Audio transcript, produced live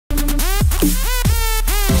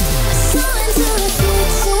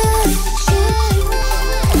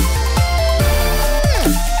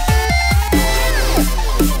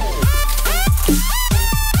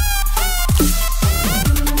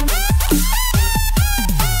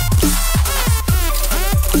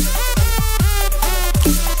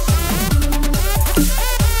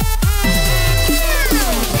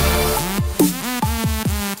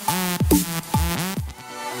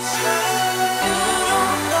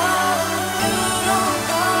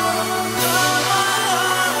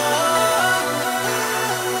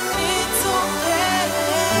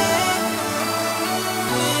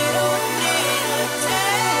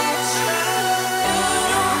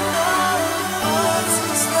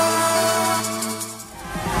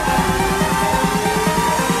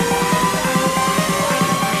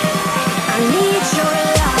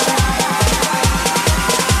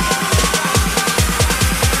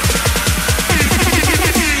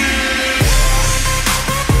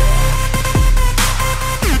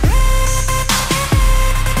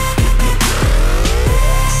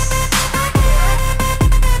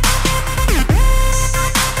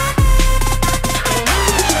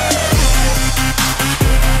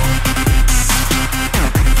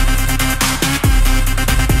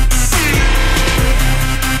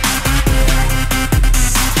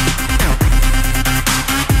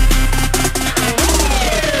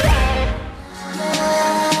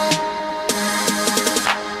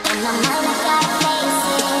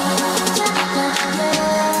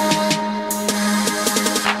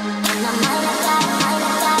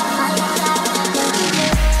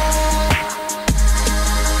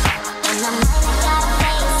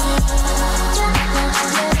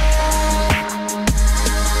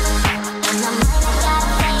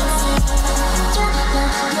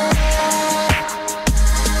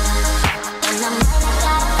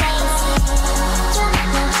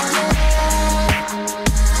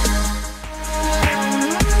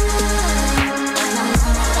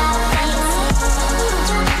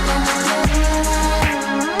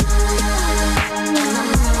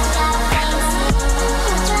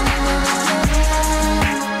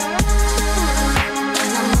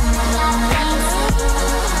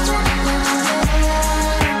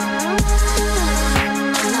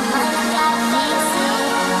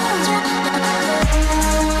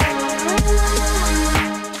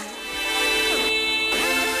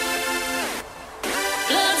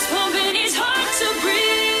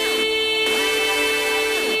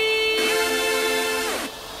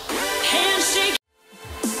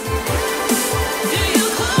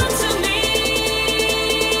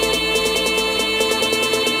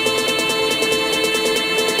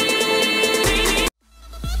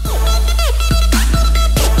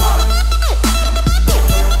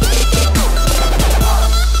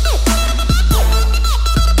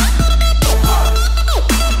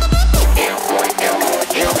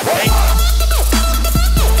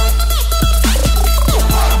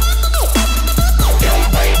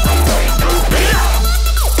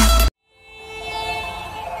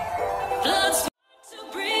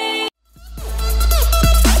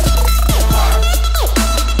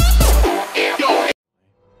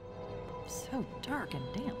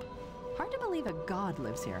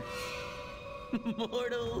here.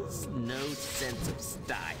 Mortals, no sense of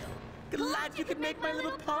style. Glad you could make my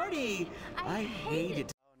little party. I hate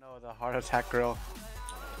it. Oh no, the heart attack girl.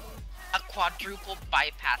 A quadruple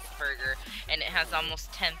bypass burger, and it has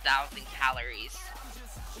almost 10,000 calories.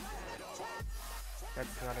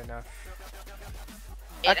 That's not enough.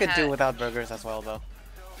 I I could do without burgers as well though.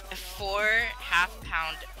 4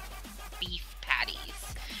 half-pound beef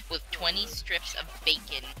patties with 20 strips of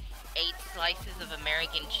bacon, 8 slices of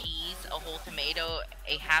American cheese, a whole tomato,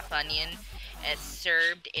 a half onion, and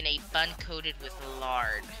served in a bun coated with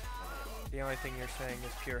lard. The only thing you're saying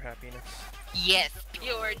is pure happiness. Yes,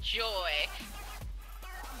 pure joy.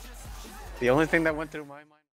 The only thing that went through my mind.